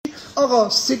آقا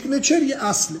سیگنچر یه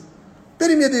اصله.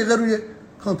 بریم یه دقیقه روی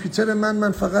کامپیوتر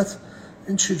من فقط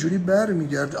این چجوری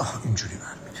برمیگرده؟ اینجوری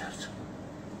برمیگرده.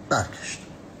 برگشت.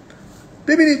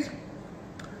 ببینید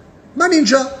من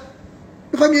اینجا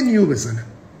میخوام یه نیو بزنم.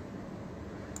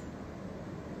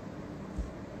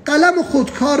 قلم و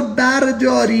خودکار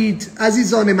بردارید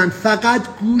عزیزان من، فقط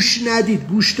گوش ندید.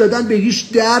 گوش دادن به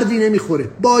هیچ دردی نمیخوره،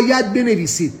 باید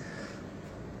بنویسید.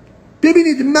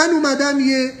 ببینید من اومدم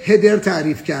یه هدر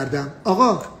تعریف کردم.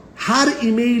 آقا هر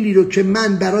ایمیلی رو که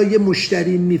من برای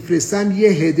مشتری میفرستم یه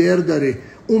هدر داره.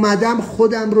 اومدم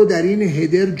خودم رو در این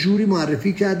هدر جوری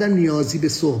معرفی کردم نیازی به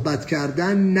صحبت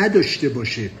کردن نداشته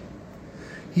باشه.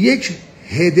 یک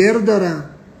هدر دارم،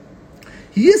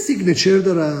 یه سیگنچر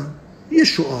دارم، یه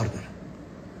شعار دارم.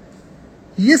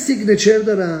 یه سیگنچر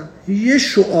دارم، یه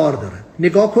شعار دارم.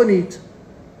 نگاه کنید.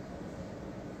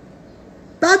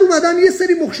 بعد اومدم یه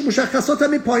سری مشخصات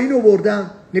هم پایین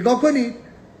آوردم. نگاه کنید.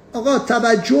 آقا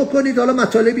توجه کنید. حالا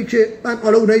مطالبی که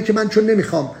حالا اونایی که من چون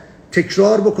نمیخوام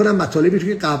تکرار بکنم مطالبی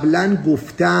که قبلا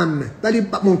گفتم، ولی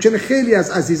ممکنه خیلی از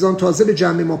عزیزان تازه به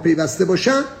جمع ما پیوسته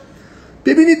باشن.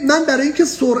 ببینید من برای اینکه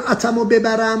سرعتمو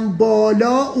ببرم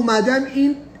بالا اومدم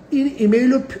این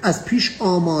ایمیل رو از پیش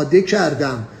آماده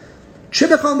کردم، چه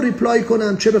بخوام ریپلای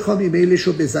کنم چه بخوام ایمیلش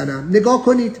رو بزنم. نگاه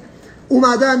کنید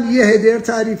اومدم یه هدر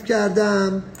تعریف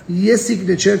کردم، یه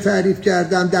سیگنچر تعریف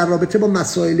کردم. در رابطه با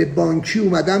مسائل بانکی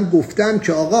اومدم گفتم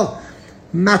که آقا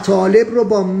مطالب رو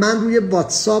با من روی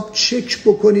واتساپ چک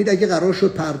بکنید اگه قرار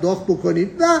شد پرداخت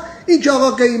بکنید، و این که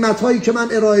آقا قیمت هایی که من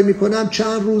ارائه میکنم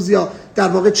چند روز یا در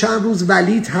واقع چند روز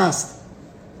ولید هست.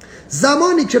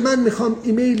 زمانی که من میخوام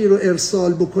ایمیلی رو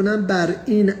ارسال بکنم بر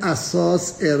این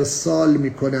اساس ارسال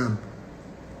میکنم.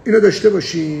 اینو داشته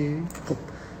باشین. خب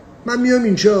من میام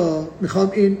اینجا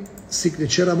میخوام این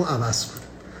سیگنچرم رو عوض کنم.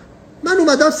 من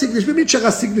اومدم سیگنچر، ببینید چقدر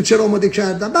سیگنچر آماده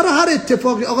کردم برای هر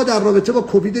اتفاقی. آقا در رابطه با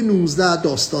کووید 19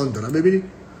 داستان دارم. ببینید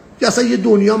اصلا یه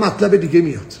دنیا مطلب دیگه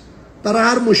میاد برای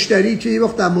هر مشتری که یه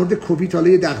وقت در مورد کووید حالا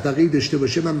یه دغدغه‌ای داشته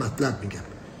باشه. من مطلب میگم.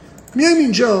 میام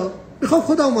اینجا میخوام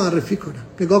خودم معرفی کنم.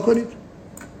 نگاه کنید.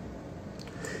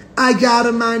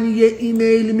 اگر من یه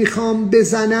ایمیل میخوام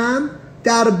بزنم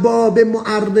در باب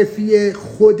معرفی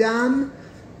خودم،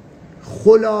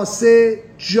 خلاصه،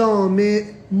 جامع،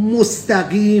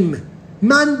 مستقیم،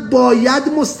 من باید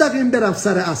مستقیم برم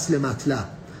سر اصل مطلب.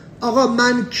 آقا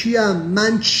من کیم؟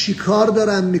 من چی کار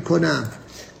دارم میکنم؟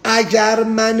 اگر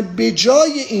من به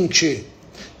جای اینکه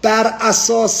بر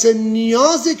اساس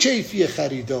نیاز کیفی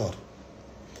خریدار،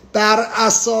 بر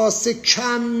اساس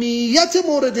کمیت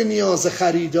مورد نیاز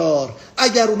خریدار،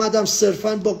 اگر اومدم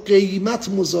صرفاً با قیمت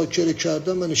مذاکره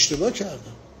کردم، من اشتباه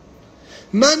کردم.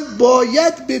 من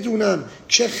باید بدونم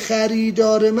که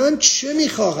خریدار من چه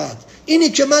میخواهد. اینی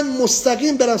که من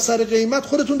مستقیم برم سر قیمت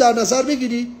خودتون در نظر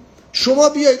بگیری. شما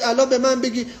بیایید الان به من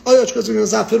بگی آیا آچکازی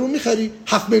زعفرون میخری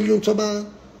 7 میلیون تومان؟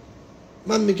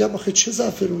 من میگم آخه چه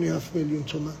زعفرونی 7 میلیون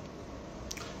تومان؟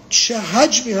 چه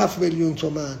حجمی 7 میلیون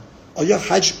تومان؟ آیا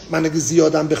حجم من اگه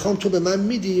زیادم بخوام تو به من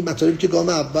میدی؟ مطالبی که گام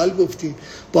اول گفتیم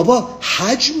بابا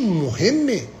حجم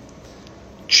مهمه،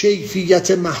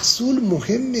 کیفیت محصول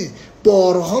مهمه.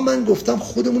 بارها من گفتم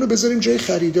خودمون رو بذاریم جای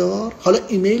خریدار. حالا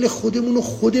ایمیل خودمون رو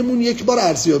خودمون یک بار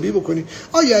ارزیابی بکنیم.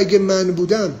 آیا اگه من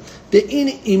بودم به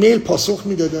این ایمیل پاسخ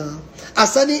میدادم؟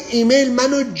 اصلا این ایمیل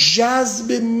منو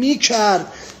جذب میکرد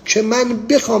که من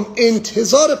بخوام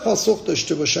انتظار پاسخ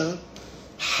داشته باشم؟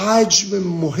 حجم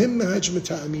مهمه، حجم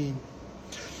تأمین،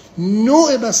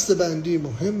 نوع بسته‌بندی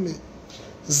مهمه،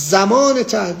 زمان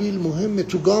تحویل مهمه.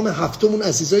 تو گام هفتمون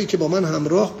عزیزایی که با من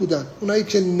همراه بودن، اونایی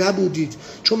که نبودید،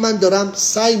 چون من دارم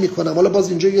سعی میکنم. حالا باز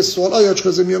اینجا یه سوال، آیا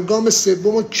آچکازه میام گام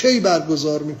سومو کی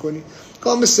برگزار میکنی؟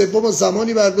 گام سومو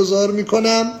زمانی برگزار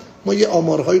میکنم ما یه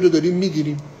آمارهایی رو داریم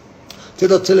میگیریم،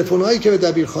 تعداد تلفن‌هایی که به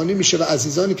دبیرخانه میشه و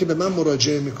عزیزانی که به من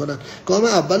مراجعه میکنن. گام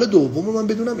اول و دوم من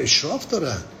بدونم اشراف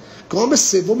دارن. گام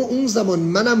سوم اون زمان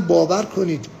منم باور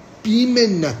کنید بی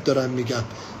منت دارم میگم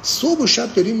صبح و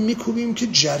شب داریم میکوبیم که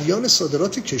جریان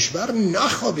صادرات کشور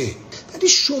نخوابه. ولی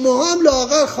شما هم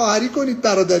لااقل خواهری کنید،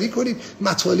 برادری کنید،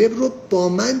 مطالب رو با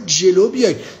من جلو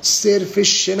بیاید. صرف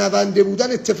شنونده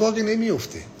بودن اتفاقی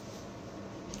نمیفته.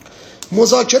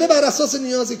 مذاکره بر اساس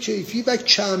نیاز کیفی و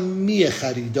کمی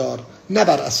خریدار، نه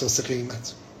بر اساس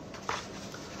قیمت.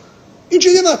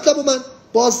 اینجا یه مطلب رو من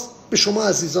باز به شما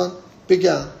عزیزان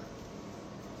بگم.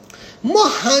 ما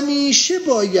همیشه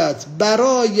باید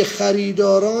برای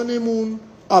خریدارانمون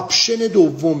آپشن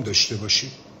دوم داشته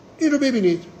باشیم. این رو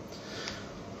ببینید.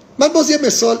 من باز یه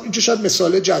مثال، اینجا شاید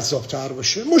مثال جذاب‌تر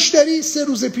باشه. مشتری 3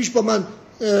 روز پیش به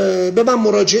من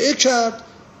مراجعه کرد.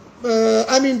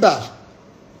 امین بر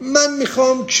من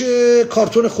میخوام که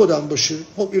کارتون خودم باشه،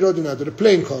 خب ایرادی نداره،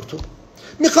 پلین کارتون.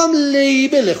 میخوام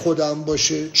لیبل خودم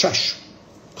باشه، چشم،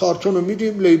 کارتون رو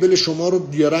میدیم، لیبل شما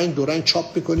رو یه رنگ دو رنگ چاپ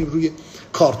میکنیم روی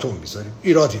کارتون میذاریم،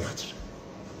 ایرادی نداره.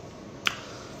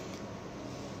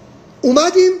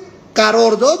 اومدیم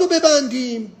قرارداد رو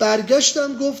ببندیم،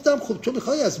 برگشتم گفتم خب تو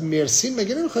میخوای از مرسین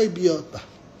مگه نمیخوای بیاد؟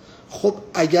 خب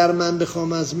اگر من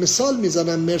بخوام از مثال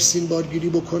میزنم مرسین بارگیری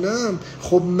بکنم،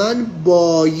 خب من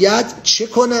باید چه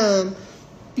کنم؟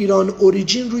 ایران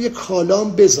اوریجین روی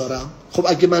کالام بذارم. خب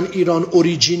اگه من ایران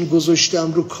اوریجین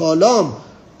گذاشتم رو کالام،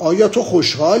 آیا تو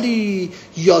خوشحالی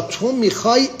یا تو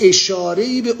میخوای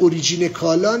اشاره‌ای به اوریجین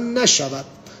کالام نشود؟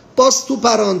 باز تو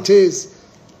پرانتز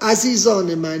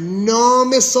عزیزان من،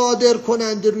 نام صادر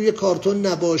کننده روی کارتون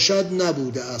نباشد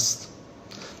نبوده است.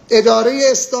 اداره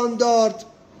استاندارد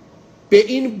به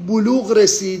این بلوغ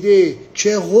رسیده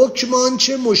که حکم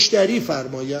آنچه مشتری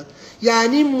فرماید،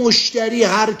 یعنی مشتری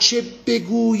هرچه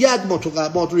بگوید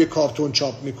ما روی کارتون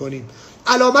چاپ میکنیم.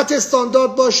 علامت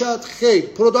استاندارد باشد خیر،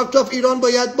 پروداکت آف ایران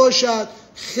باید باشد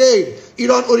خیر،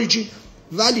 ایران اوریجین.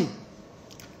 ولی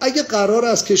اگه قرار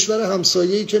از کشور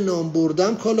همسایه‌ای که نام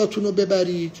بردم کالاتون رو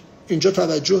ببرید، اینجا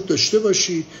توجه داشته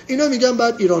باشید، اینا میگن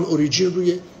بعد ایران اوریجین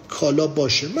روی کالا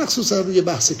باشه، مخصوصا روی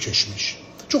بحث کشمش،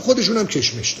 چون خودشون هم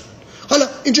کشمش دارن. حالا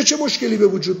اینجا چه مشکلی به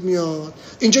وجود میاد؟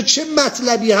 اینجا چه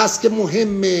مطلبی هست که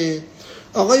مهمه؟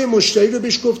 آقای مشتری رو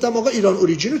بهش گفتم آقا ایران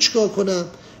اوریجین رو چیکار کنم؟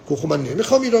 گفت من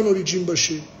نمیخوام ایران اوریجین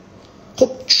باشه. خب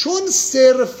چون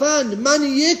صرفاً من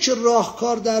یک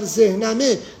راهکار در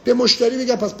ذهنمه، به مشتری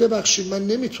میگم پس ببخشید من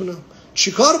نمیتونم.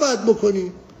 چیکار باید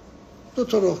بکنیم؟ 2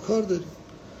 تا راهکار داریم.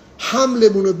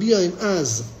 حملمون رو بیایم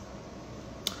از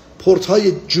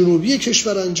پورت‌های جنوبی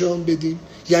کشور انجام بدیم،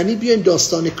 یعنی بیایم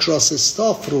داستان کراس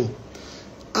استاف رو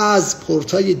از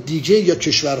پورت‌های دیگه یا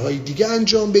کشورهای دیگه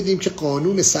انجام بدیم که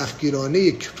قانون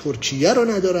سختگیرانه ترکیه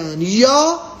رو ندارن،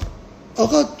 یا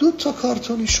آقا 2 تا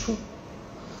کارتونش کن،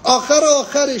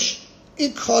 آخرش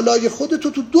این کالای خودتو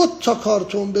تو 2 تا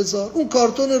کارتون بذار، اون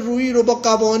کارتون رویی رو با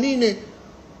قوانین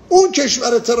اون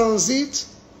کشور ترانزیت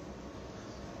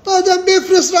بعدم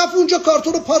بفرست، رفت اونجا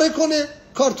کارتون رو پاره کنه،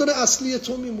 کارتون اصلی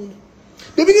تو میمونه.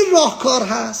 ببینید راهکار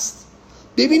هست،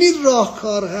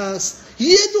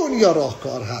 یه دنیا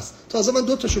راهکار هست. تازه من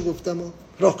 2 تاشو گفتم و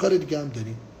راهکار دیگه هم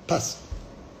داریم. پس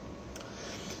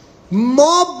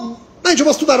من اینجا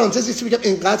باز تو پرانتز میگم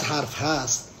اینقدر حرف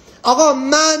هست. آقا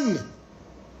من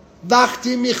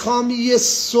وقتی میخوام یه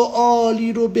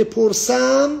سوالی رو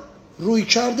بپرسم، روی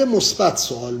کرده مثبت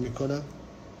سوال میکنم.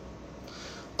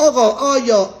 آقا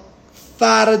آیا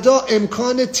فردا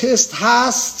امکان تست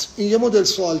هست؟ این یه مدل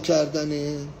سوال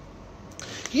کردنه.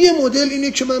 یه مدل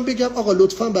اینه که من بگم آقا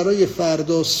لطفاً برای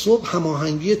فردا صبح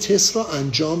هماهنگی تست را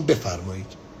انجام بفرمایید.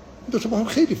 این 2 تا با هم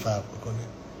خیلی فرق میکنه.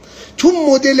 تو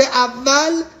مدل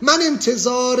اول من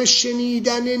انتظار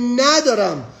شنیدن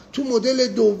ندارم، تو مدل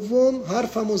دوم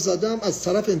حرفمو زدم، از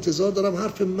طرف انتظار دارم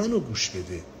حرف منو گوش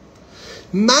بده.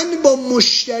 من با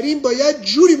مشتریم باید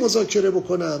جوری مذاکره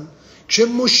بکنم که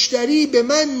مشتری به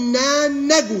من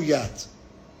نگوید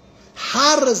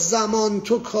هر زمان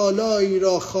تو کالایی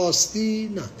را خواستی،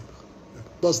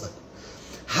 باز نکن،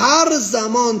 هر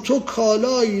زمان تو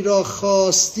کالایی را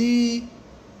خواستی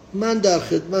من در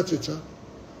خدمتتم.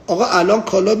 آقا الان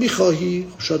کالا میخواهی؟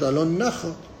 شاید الان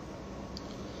نخواد.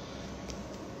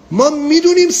 ما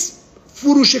میدونیم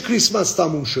فروش کریسمس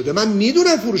تموم شده، من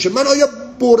میدونم فروشه، من آیا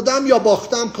بردم یا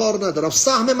باختم کار ندارم،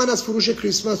 سهم من از فروش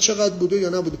کریسمس چقدر بوده یا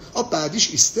نبوده.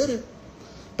 بعدش ایستره،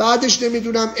 بعدش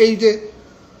نمیدونم عید،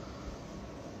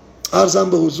 عرضم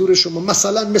به حضور شما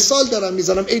مثلا مثال دارم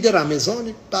میزنم، عید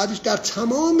رمضانه، بعدش در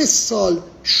تمام سال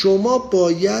شما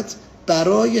باید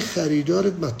برای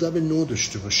خریدارت مطلب نو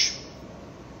داشته باشی.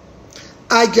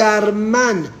 اگر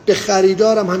من به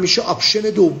خریدارم همیشه آپشن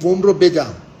دوم رو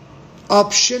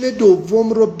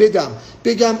بدم،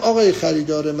 بگم آقای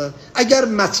خریدار من اگر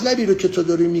مطلبی رو که تو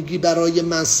داری میگی برای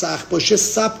من سخت باشه،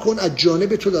 صبر کن، از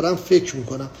جانب تو دارم فکر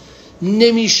میکنم،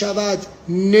 نمیشود،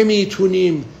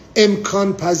 نمیتونیم،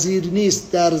 امکان پذیر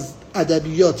نیست، در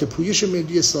ادبیات پویش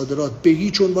ملی صادرات به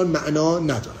هیچ عنوان معنا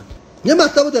ندارن. یه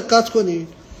مطلب رو دقت کنید.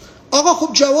 آقا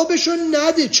خب جوابشو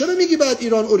نده، چرا میگی باید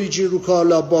ایران اوریجین رو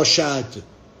کالا باشد؟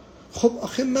 خب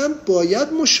آخه من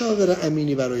باید مشاور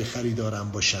امینی برای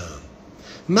خریدارم باشم،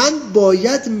 من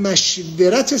باید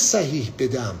مشورت صحیح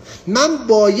بدم، من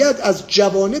باید از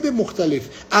جوانب مختلف،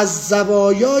 از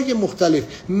زوایای مختلف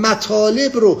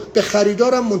مطالب رو به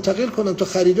خریدارم منتقل کنم تا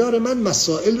خریدار من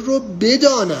مسائل رو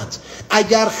بداند.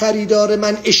 اگر خریدار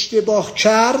من اشتباه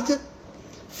کرد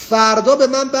فردا به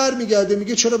من برمیگرده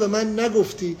میگه چرا به من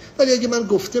نگفتی؟ ولی اگه من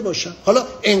گفته باشم، حالا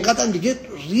انقدر هم دیگه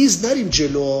ریز نریم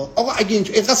جلو. آقا اگه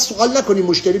اینقدر سوال نکنیم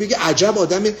مشتری بگه عجب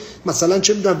آدم مثلا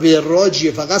چه میدونم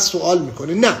وراجیه فقط سوال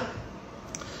میکنه. نه،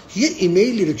 یه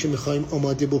ایمیلی رو که میخوایم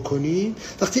آماده بکنیم،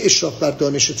 وقتی اشراف بر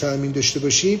دانش تامین داشته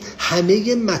باشیم،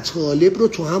 همه مطالب رو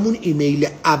تو همون ایمیل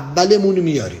اولمون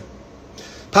میاریم.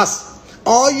 پس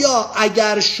آیا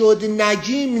اگر شد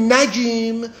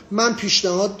نگیم، من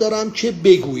پیشنهاد دارم که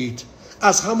بگویید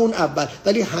از همون اول،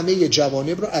 ولی همه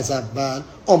جوانب رو از اول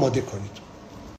آماده کنید.